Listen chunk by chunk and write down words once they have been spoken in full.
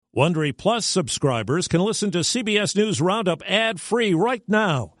Wondery Plus subscribers can listen to CBS News Roundup ad-free right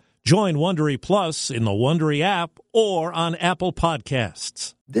now. Join Wondery Plus in the Wondery app or on Apple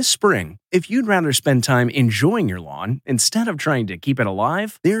Podcasts. This spring, if you'd rather spend time enjoying your lawn instead of trying to keep it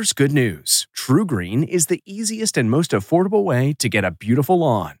alive, there's good news. True Green is the easiest and most affordable way to get a beautiful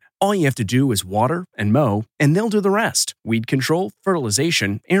lawn. All you have to do is water and mow, and they'll do the rest. Weed control,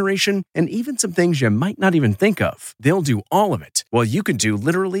 fertilization, aeration, and even some things you might not even think of. They'll do all of it, while you can do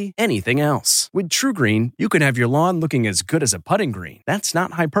literally anything else. With True Green, you can have your lawn looking as good as a putting green. That's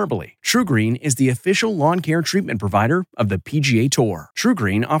not hyperbole. True Green is the official lawn care treatment provider of the PGA Tour. True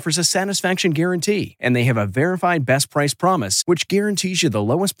Green offers a satisfaction guarantee, and they have a verified best price promise, which guarantees you the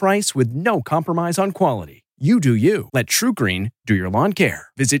lowest price with no compromise on quality. You do you. Let True Green do your lawn care.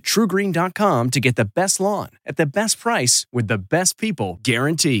 Visit TrueGreen.com to get the best lawn at the best price with the best people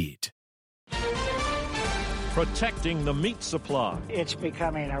guaranteed. Protecting the meat supply. It's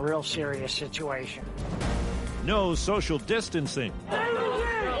becoming a real serious situation. No social distancing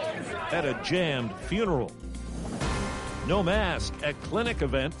at a jammed funeral. No mask at clinic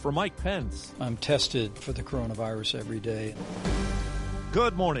event for Mike Pence. I'm tested for the coronavirus every day.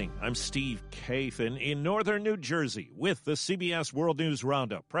 Good morning. I'm Steve Kathan in northern New Jersey with the CBS World News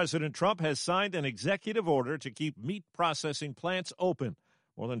Roundup. President Trump has signed an executive order to keep meat processing plants open.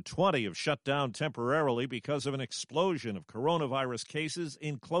 More than 20 have shut down temporarily because of an explosion of coronavirus cases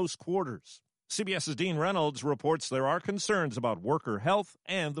in close quarters. CBS's Dean Reynolds reports there are concerns about worker health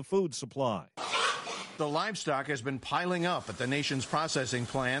and the food supply. The livestock has been piling up at the nation's processing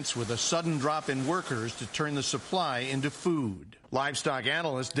plants with a sudden drop in workers to turn the supply into food. Livestock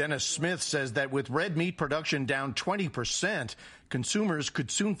analyst Dennis Smith says that with red meat production down 20%, consumers could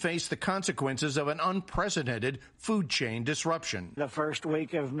soon face the consequences of an unprecedented food chain disruption. The first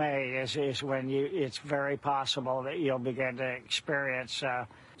week of May is when it's very possible that you'll begin to experience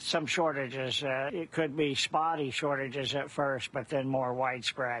some shortages. It could be spotty shortages at first, but then more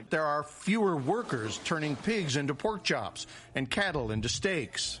widespread. There are fewer workers turning pigs into pork chops and cattle into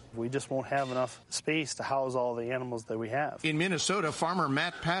steaks. We just won't have enough space to house all the animals that we have. In Minnesota, farmer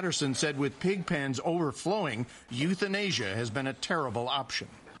Matt Patterson said with pig pens overflowing, euthanasia has been a terrible option.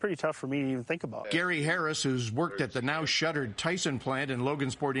 Pretty tough for me to even think about. Gary Harris, who's worked at the now shuttered Tyson plant in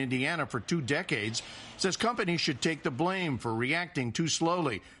Logansport, Indiana for 2 decades, says companies should take the blame for reacting too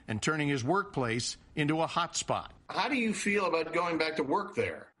slowly and turning his workplace into a hot spot. How do you feel about going back to work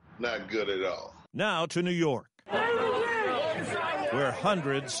there? Not good at all. Now to New York, where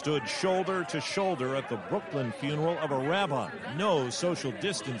hundreds stood shoulder to shoulder at the Brooklyn funeral of a rabbi. No social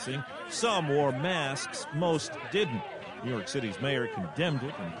distancing. Some wore masks, most didn't. New York City's mayor condemned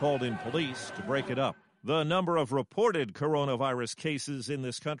it and called in police to break it up. The number of reported coronavirus cases in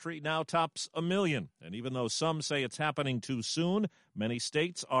this country now tops 1 million. And even though some say it's happening too soon, many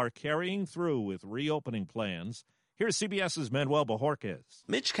states are carrying through with reopening plans. Here's CBS's Manuel Bojorquez.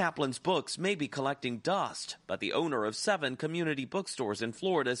 Mitch Kaplan's books may be collecting dust, but the owner of 7 community bookstores in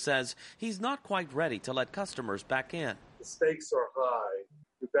Florida says he's not quite ready to let customers back in. The stakes are high.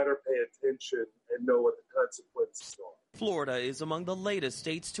 You better pay attention and know what the consequences are. Florida is among the latest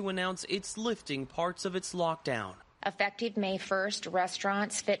states to announce it's lifting parts of its lockdown. Effective May 1st,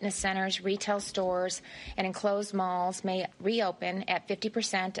 restaurants, fitness centers, retail stores, and enclosed malls may reopen at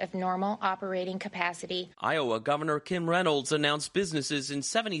 50% of normal operating capacity. Iowa Governor Kim Reynolds announced businesses in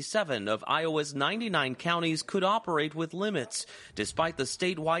 77 of Iowa's 99 counties could operate with limits, despite the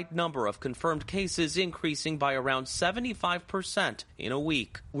statewide number of confirmed cases increasing by around 75% in a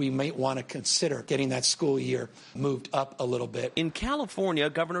week. We might want to consider getting that school year moved up a little bit. In California,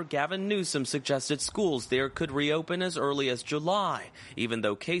 Governor Gavin Newsom suggested schools there could reopen as early as July, even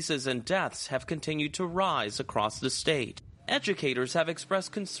though cases and deaths have continued to rise across the state. Educators have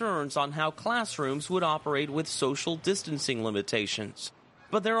expressed concerns on how classrooms would operate with social distancing limitations.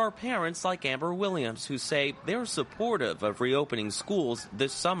 But there are parents like Amber Williams who say they're supportive of reopening schools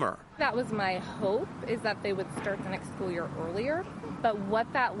this summer. That was my hope, is that they would start the next school year earlier. But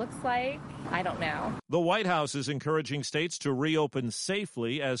what that looks like, I don't know. The White House is encouraging states to reopen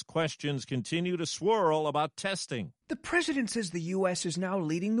safely as questions continue to swirl about testing. The president says the U.S. is now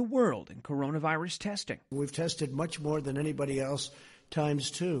leading the world in coronavirus testing. We've tested much more than anybody else, times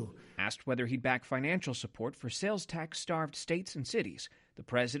 2. Asked whether he'd back financial support for sales tax-starved states and cities, the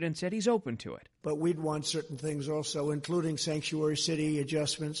president said he's open to it. But we'd want certain things also, including sanctuary city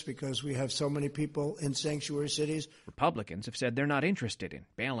adjustments, because we have so many people in sanctuary cities. Republicans have said they're not interested in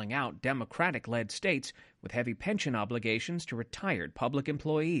bailing out Democratic-led states with heavy pension obligations to retired public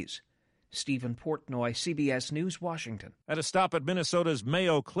employees. Stephen Portnoy, CBS News, Washington. At a stop at Minnesota's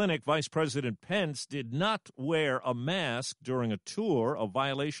Mayo Clinic, Vice President Pence did not wear a mask during a tour, a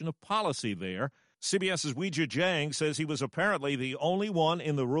violation of policy there. CBS's Weijia Jiang says he was apparently the only one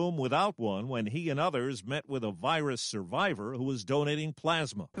in the room without one when he and others met with a virus survivor who was donating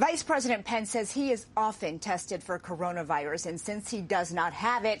plasma. Vice President Pence says he is often tested for coronavirus, and since he does not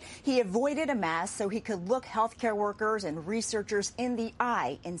have it, he avoided a mask so he could look healthcare workers and researchers in the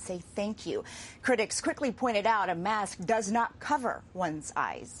eye and say thank you. Critics quickly pointed out a mask does not cover one's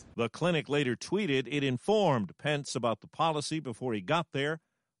eyes. The clinic later tweeted it informed Pence about the policy before he got there.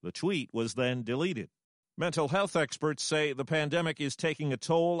 The tweet was then deleted. Mental health experts say the pandemic is taking a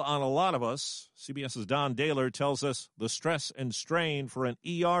toll on a lot of us. CBS's Don Dahler tells us the stress and strain for an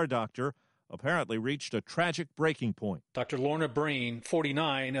ER doctor apparently reached a tragic breaking point. Dr. Lorna Breen,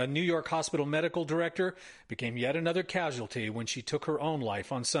 49, a New York hospital medical director, became yet another casualty when she took her own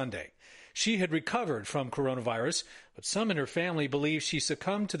life on Sunday. She had recovered from coronavirus, but some in her family believe she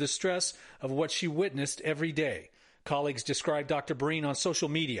succumbed to the stress of what she witnessed every day. Colleagues described Dr. Breen on social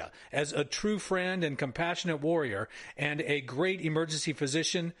media as a true friend and compassionate warrior and a great emergency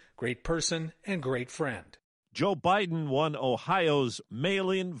physician, great person, and great friend. Joe Biden won Ohio's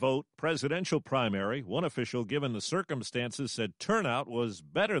mail-in vote presidential primary. One official, given the circumstances, said turnout was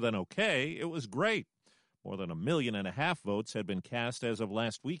better than okay. It was great. More than 1.5 million votes had been cast as of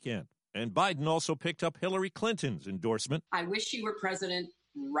last weekend. And Biden also picked up Hillary Clinton's endorsement. I wish he were president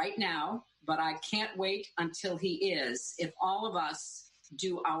right now, but I can't wait until he is, if all of us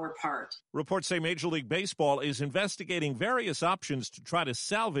do our part. Reports say Major League Baseball is investigating various options to try to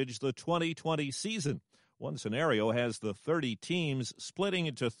salvage the 2020 season. One scenario has the 30 teams splitting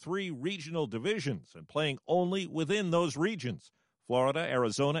into 3 regional divisions and playing only within those regions: Florida,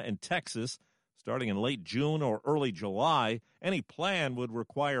 Arizona, and Texas. Starting in late June or early July, any plan would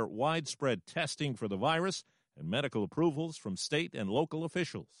require widespread testing for the virus and medical approvals from state and local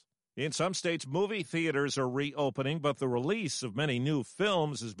officials. In some states, movie theaters are reopening, but the release of many new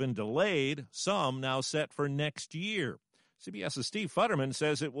films has been delayed, some now set for next year. CBS's Steve Futterman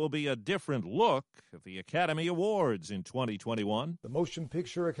says it will be a different look at the Academy Awards in 2021. The Motion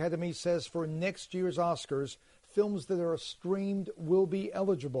Picture Academy says for next year's Oscars, films that are streamed will be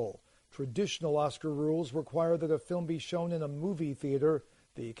eligible. Traditional Oscar rules require that a film be shown in a movie theater.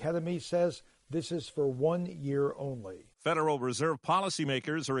 The Academy says this is for 1 year only. Federal Reserve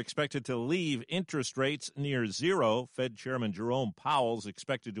policymakers are expected to leave interest rates near zero. Fed Chairman Jerome Powell is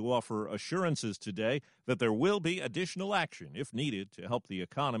expected to offer assurances today that there will be additional action, if needed, to help the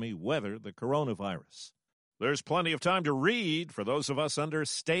economy weather the coronavirus. There's plenty of time to read for those of us under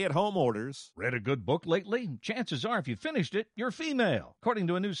stay-at-home orders. Read a good book lately? Chances are if you finished it, you're female. According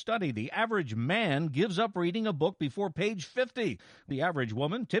to a new study, the average man gives up reading a book before page 50. The average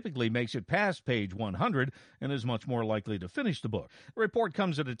woman typically makes it past page 100 and is much more likely to finish the book. The report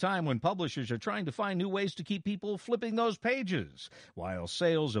comes at a time when publishers are trying to find new ways to keep people flipping those pages. While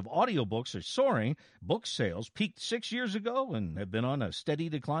sales of audiobooks are soaring, book sales peaked 6 years ago and have been on a steady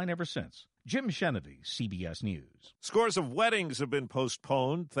decline ever since. Jim Shenevy, CBS News. Scores of weddings have been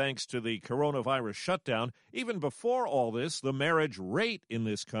postponed thanks to the coronavirus shutdown. Even before all this, the marriage rate in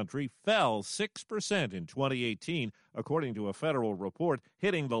this country fell 6% in 2018, according to a federal report,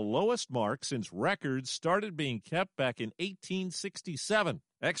 hitting the lowest mark since records started being kept back in 1867.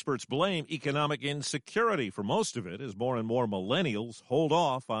 Experts blame economic insecurity for most of it as more and more millennials hold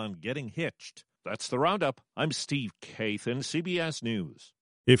off on getting hitched. That's the Roundup. I'm Steve Kathan, CBS News.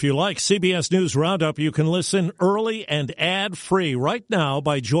 If you like CBS News Roundup, you can listen early and ad-free right now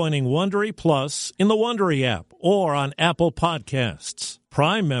by joining Wondery Plus in the Wondery app or on Apple Podcasts.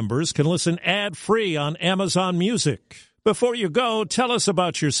 Prime members can listen ad-free on Amazon Music. Before you go, tell us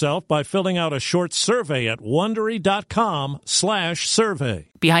about yourself by filling out a short survey at Wondery.com/survey.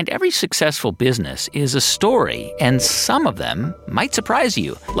 Behind every successful business is a story, and some of them might surprise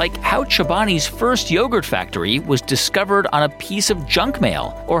you. Like how Chobani's first yogurt factory was discovered on a piece of junk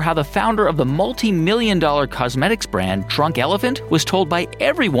mail, or how the founder of the multi-million-dollar cosmetics brand Drunk Elephant was told by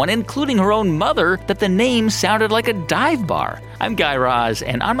everyone, including her own mother, that the name sounded like a dive bar. I'm Guy Raz,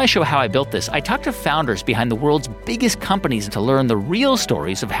 and on my show How I Built This, I talk to founders behind the world's biggest companies to learn the real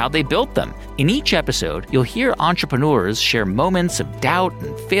stories of how they built them. In each episode, you'll hear entrepreneurs share moments of doubt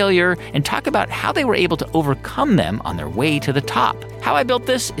and failure and talk about how they were able to overcome them on their way to the top. How I Built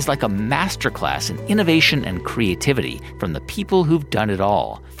This is like a masterclass in innovation and creativity from the people who've done it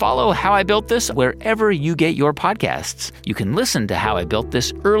all. Follow How I Built This wherever you get your podcasts. You can listen to How I Built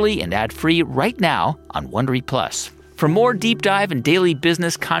This early and ad-free right now on Wondery Plus. For more deep dive and daily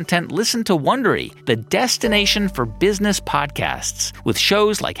business content, listen to Wondery, the destination for business podcasts. With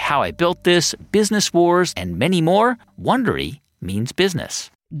shows like How I Built This, Business Wars, and many more, Wondery means business.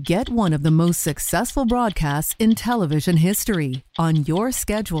 Get one of the most successful broadcasts in television history on your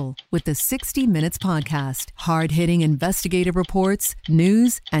schedule with the 60 Minutes Podcast. Hard-hitting investigative reports,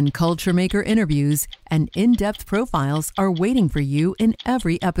 news, and culture maker interviews, and in-depth profiles are waiting for you in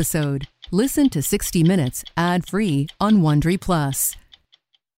every episode. Listen to 60 Minutes ad-free on Wondery Plus